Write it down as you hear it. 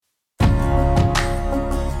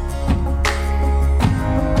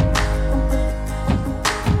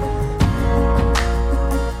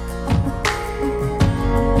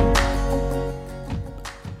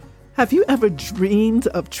Have you ever dreamed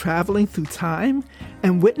of traveling through time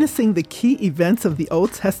and witnessing the key events of the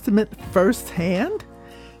Old Testament firsthand?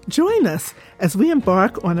 Join us as we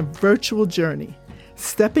embark on a virtual journey,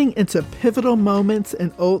 stepping into pivotal moments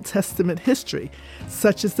in Old Testament history,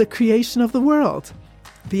 such as the creation of the world,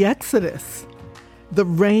 the Exodus, the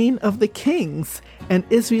reign of the kings, and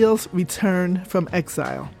Israel's return from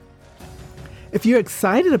exile. If you're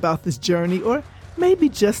excited about this journey, or maybe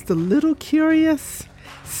just a little curious,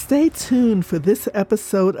 stay tuned for this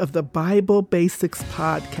episode of the Bible Basics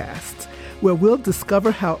podcast, where we'll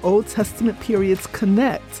discover how Old Testament periods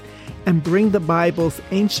connect and bring the Bible's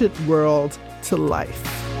ancient world to life.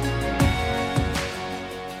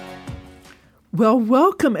 Well,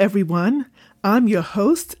 welcome everyone. I'm your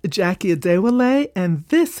host, Jackie Adewale, and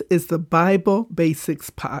this is the Bible Basics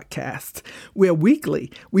podcast, where weekly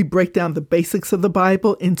we break down the basics of the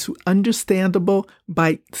Bible into understandable,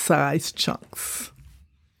 bite-sized chunks.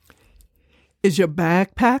 Is your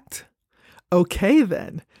bag packed? Okay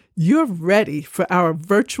then, you're ready for our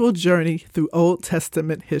virtual journey through Old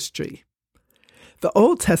Testament history. The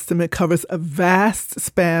Old Testament covers a vast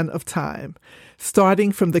span of time,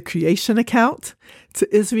 starting from the creation account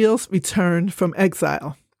to Israel's return from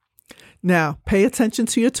exile. Now, pay attention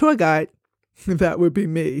to your tour guide. That would be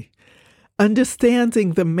me.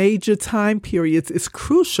 Understanding the major time periods is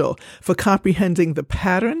crucial for comprehending the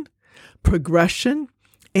pattern, progression,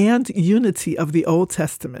 and unity of the Old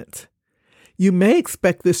Testament. You may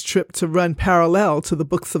expect this trip to run parallel to the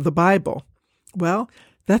books of the Bible. Well,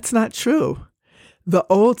 that's not true. The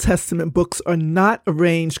Old Testament books are not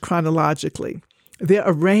arranged chronologically. They're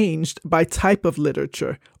arranged by type of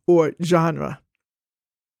literature or genre.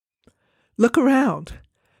 Look around.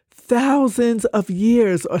 Thousands of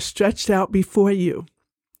years are stretched out before you.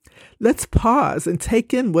 Let's pause and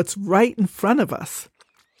take in what's right in front of us.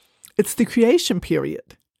 It's the creation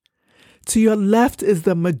period. To your left is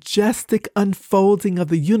the majestic unfolding of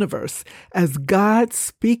the universe as God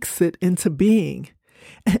speaks it into being.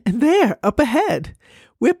 And there, up ahead,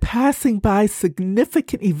 we're passing by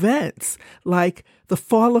significant events like the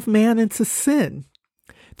fall of man into sin,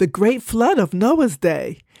 the great flood of Noah's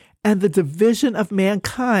day, and the division of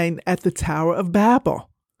mankind at the Tower of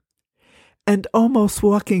Babel. And almost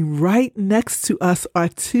walking right next to us are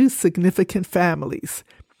two significant families,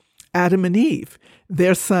 Adam and Eve,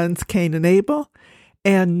 their sons Cain and Abel,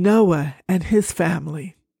 and Noah and his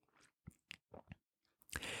family.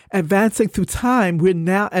 Advancing through time, we're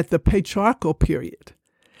now at the patriarchal period.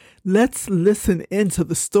 Let's listen into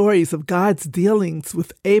the stories of God's dealings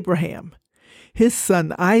with Abraham, his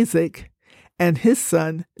son Isaac, and his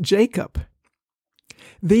son Jacob.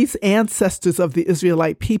 These ancestors of the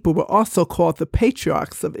Israelite people were also called the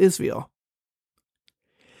patriarchs of Israel.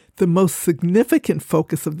 The most significant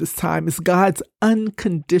focus of this time is God's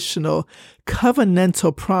unconditional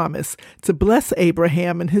covenantal promise to bless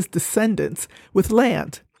Abraham and his descendants with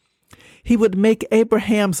land. He would make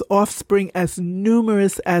Abraham's offspring as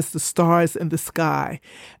numerous as the stars in the sky,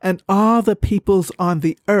 and all the peoples on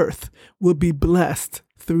the earth will be blessed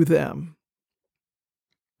through them.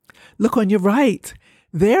 Look on your right.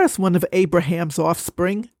 There's one of Abraham's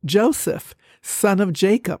offspring, Joseph, son of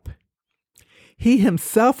Jacob. He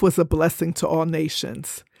himself was a blessing to all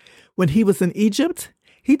nations. When he was in Egypt,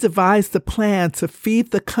 he devised a plan to feed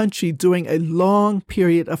the country during a long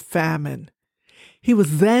period of famine. He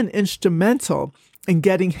was then instrumental in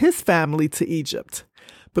getting his family to Egypt.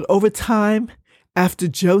 But over time, after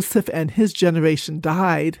Joseph and his generation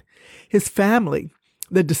died, his family,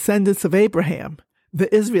 the descendants of Abraham,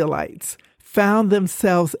 the Israelites, found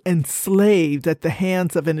themselves enslaved at the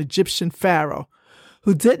hands of an Egyptian pharaoh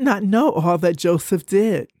who did not know all that Joseph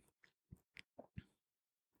did.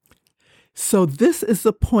 So this is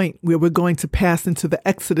the point where we're going to pass into the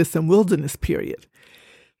Exodus and wilderness period.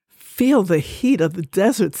 Feel the heat of the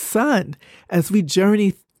desert sun as we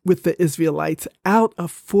journey with the Israelites out of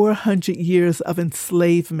 400 years of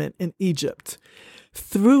enslavement in Egypt,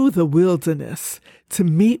 through the wilderness to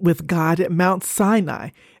meet with God at Mount Sinai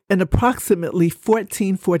in approximately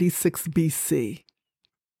 1446 BC.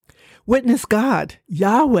 Witness God,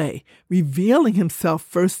 Yahweh, revealing himself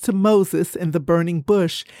first to Moses in the burning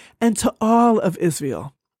bush and to all of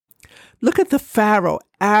Israel. Look at the Pharaoh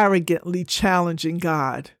arrogantly challenging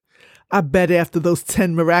God. I bet after those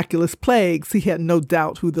 10 miraculous plagues, he had no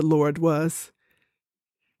doubt who the Lord was.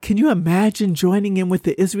 Can you imagine joining in with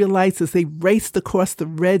the Israelites as they raced across the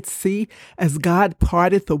Red Sea as God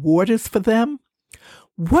parted the waters for them?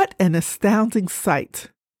 What an astounding sight.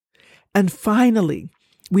 And finally,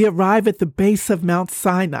 we arrive at the base of Mount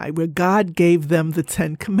Sinai, where God gave them the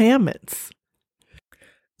 10 Commandments.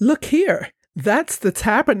 Look here. That's the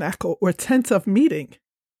tabernacle or tent of meeting.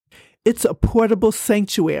 It's a portable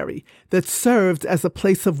sanctuary that served as a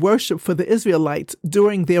place of worship for the Israelites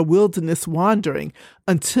during their wilderness wandering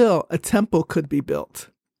until a temple could be built.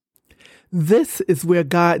 This is where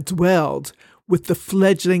God dwelled with the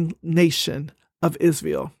fledgling nation of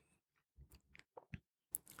Israel.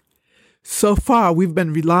 So far, we've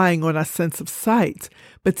been relying on our sense of sight,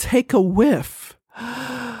 but take a whiff.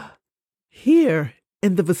 Here,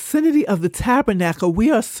 in the vicinity of the tabernacle, we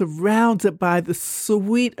are surrounded by the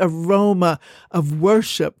sweet aroma of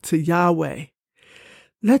worship to Yahweh.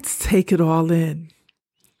 Let's take it all in.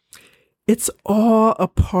 It's all a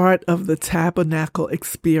part of the tabernacle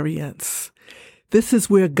experience. This is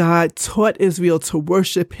where God taught Israel to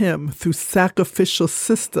worship Him through sacrificial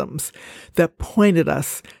systems that pointed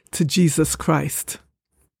us to Jesus Christ.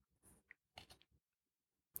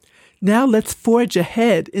 Now let's forge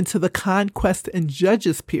ahead into the conquest and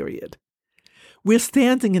judges period. We're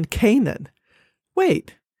standing in Canaan.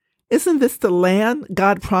 Wait, isn't this the land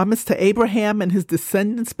God promised to Abraham and his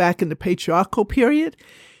descendants back in the patriarchal period?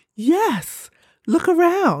 Yes, look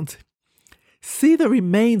around. See the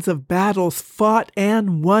remains of battles fought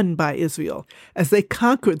and won by Israel as they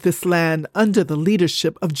conquered this land under the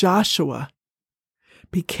leadership of Joshua.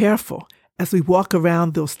 Be careful as we walk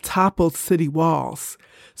around those toppled city walls,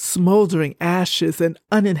 smoldering ashes and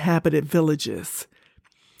uninhabited villages.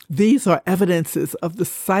 These are evidences of the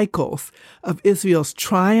cycles of Israel's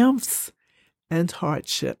triumphs and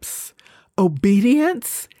hardships,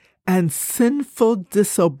 obedience and sinful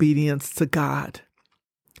disobedience to God.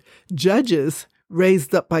 Judges,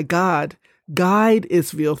 raised up by God, guide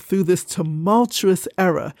Israel through this tumultuous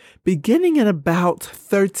era beginning in about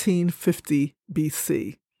 1350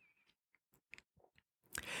 BC.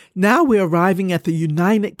 Now we're arriving at the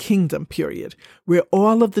United Kingdom period, where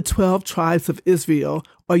all of the 12 tribes of Israel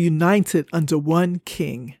are united under one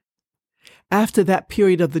king. After that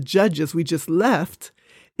period of the judges we just left,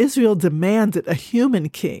 Israel demanded a human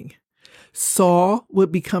king. Saul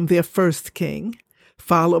would become their first king,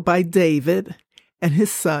 followed by David and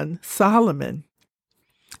his son Solomon.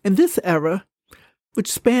 In this era,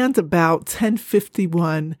 which spanned about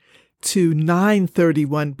 1051 to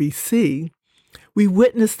 931 BC, we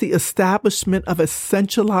witnessed the establishment of a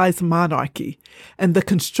centralized monarchy and the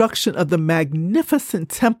construction of the magnificent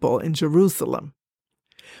temple in Jerusalem.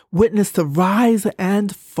 Witnessed the rise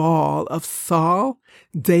and fall of Saul,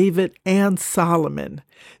 David, and Solomon,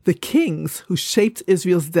 the kings who shaped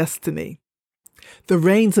Israel's destiny. The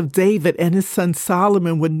reigns of David and his son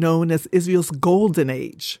Solomon were known as Israel's Golden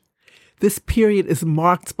Age. This period is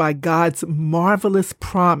marked by God's marvelous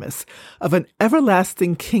promise of an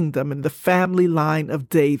everlasting kingdom in the family line of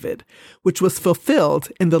David, which was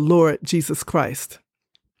fulfilled in the Lord Jesus Christ.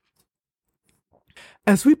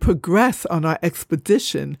 As we progress on our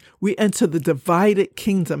expedition, we enter the divided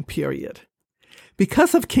kingdom period.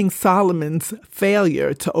 Because of King Solomon's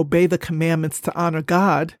failure to obey the commandments to honor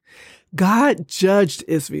God, God judged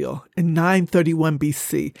Israel in 931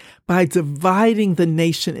 BC by dividing the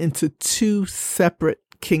nation into two separate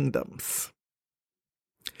kingdoms.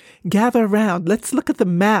 Gather around. Let's look at the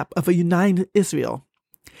map of a united Israel.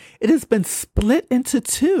 It has been split into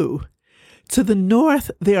two. To the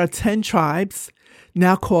north, there are 10 tribes,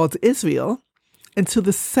 now called Israel, and to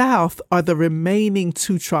the south are the remaining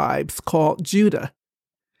 2 tribes called Judah.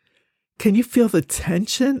 Can you feel the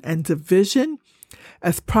tension and division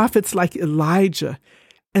as prophets like Elijah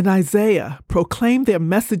and Isaiah proclaim their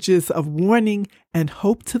messages of warning and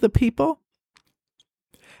hope to the people?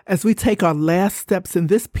 As we take our last steps in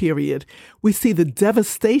this period, we see the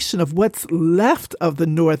devastation of what's left of the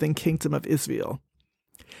northern kingdom of Israel.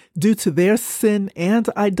 Due to their sin and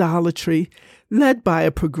idolatry, led by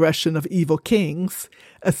a progression of evil kings,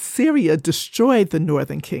 Assyria destroyed the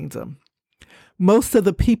northern kingdom. Most of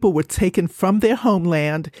the people were taken from their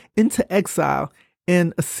homeland into exile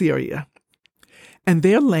in Assyria, and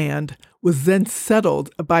their land was then settled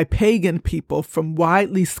by pagan people from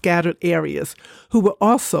widely scattered areas who were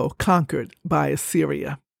also conquered by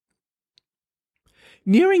Assyria.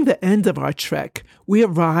 Nearing the end of our trek, we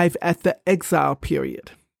arrive at the exile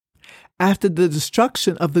period. After the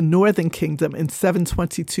destruction of the northern kingdom in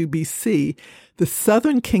 722 BC, the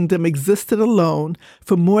southern kingdom existed alone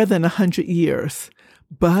for more than 100 years.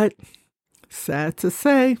 But, sad to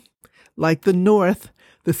say, like the north,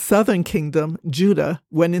 the southern kingdom, Judah,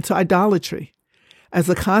 went into idolatry. As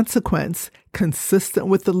a consequence, consistent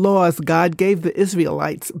with the laws God gave the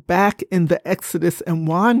Israelites back in the Exodus and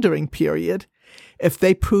wandering period, if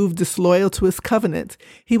they proved disloyal to his covenant,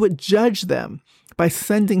 he would judge them by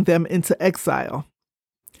sending them into exile.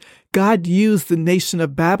 God used the nation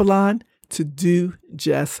of Babylon to do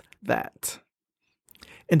just that.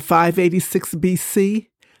 In 586 BC,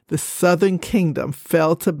 the southern kingdom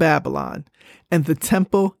fell to Babylon, and the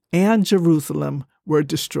temple and Jerusalem were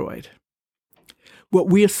destroyed. What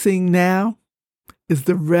we are seeing now is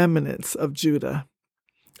the remnants of Judah.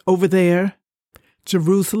 Over there,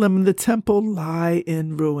 Jerusalem and the temple lie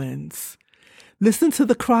in ruins. Listen to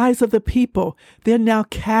the cries of the people. They're now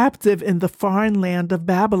captive in the foreign land of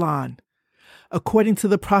Babylon. According to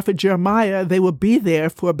the prophet Jeremiah, they will be there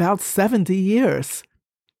for about 70 years.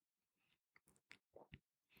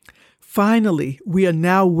 Finally, we are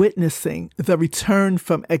now witnessing the return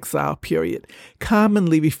from exile period,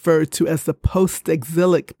 commonly referred to as the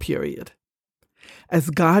post-exilic period. As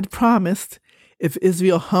God promised, if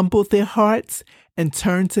Israel humbled their hearts and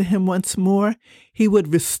turned to him once more, he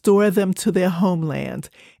would restore them to their homeland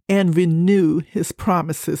and renew his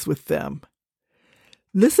promises with them.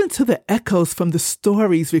 Listen to the echoes from the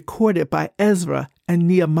stories recorded by Ezra and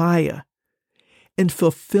Nehemiah. In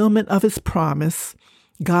fulfillment of his promise,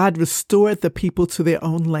 God restored the people to their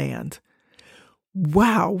own land.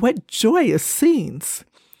 Wow, what joyous scenes!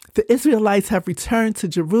 The Israelites have returned to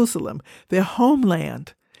Jerusalem, their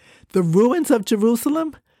homeland. The ruins of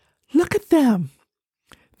Jerusalem, look at them.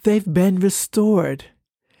 They've been restored.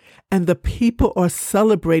 And the people are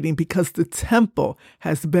celebrating because the temple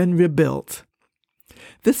has been rebuilt.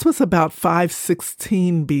 This was about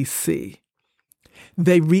 516 BC.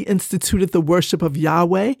 They reinstituted the worship of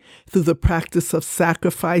Yahweh through the practice of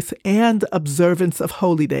sacrifice and observance of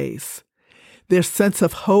holy days. Their sense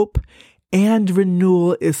of hope and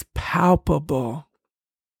renewal is palpable,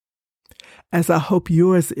 as I hope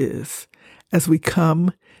yours is as we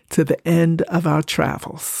come to the end of our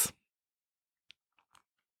travels.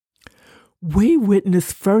 We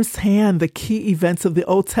witness firsthand the key events of the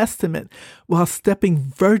Old Testament while stepping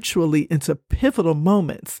virtually into pivotal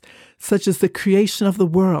moments such as the creation of the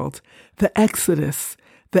world, the Exodus,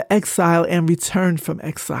 the exile and return from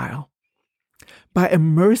exile. By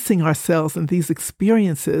immersing ourselves in these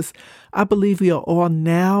experiences, I believe we are all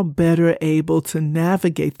now better able to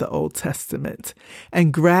navigate the Old Testament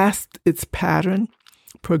and grasp its pattern,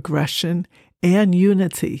 progression, and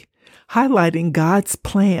unity, highlighting God's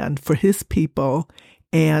plan for his people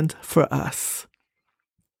and for us.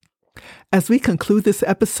 As we conclude this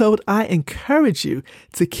episode, I encourage you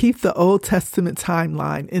to keep the Old Testament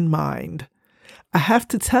timeline in mind. I have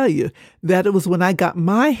to tell you that it was when I got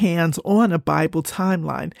my hands on a Bible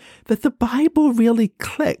timeline that the Bible really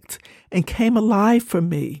clicked and came alive for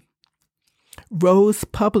me. Rose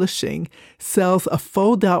Publishing sells a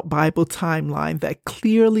fold-out Bible timeline that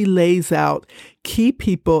clearly lays out key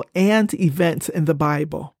people and events in the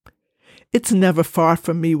Bible. It's never far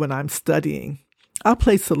from me when I'm studying. I'll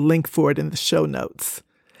place a link for it in the show notes.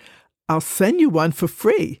 I'll send you one for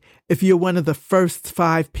free if you're one of the first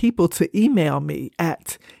 5 people to email me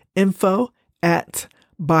at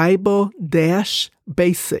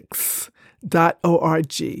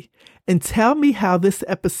info@bible-basics.org and tell me how this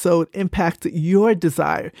episode impacted your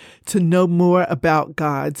desire to know more about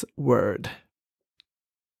God's Word.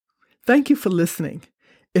 Thank you for listening.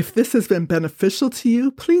 If this has been beneficial to you,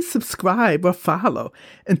 please subscribe or follow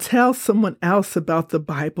and tell someone else about the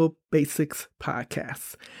Bible Basics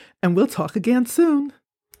podcast. And we'll talk again soon.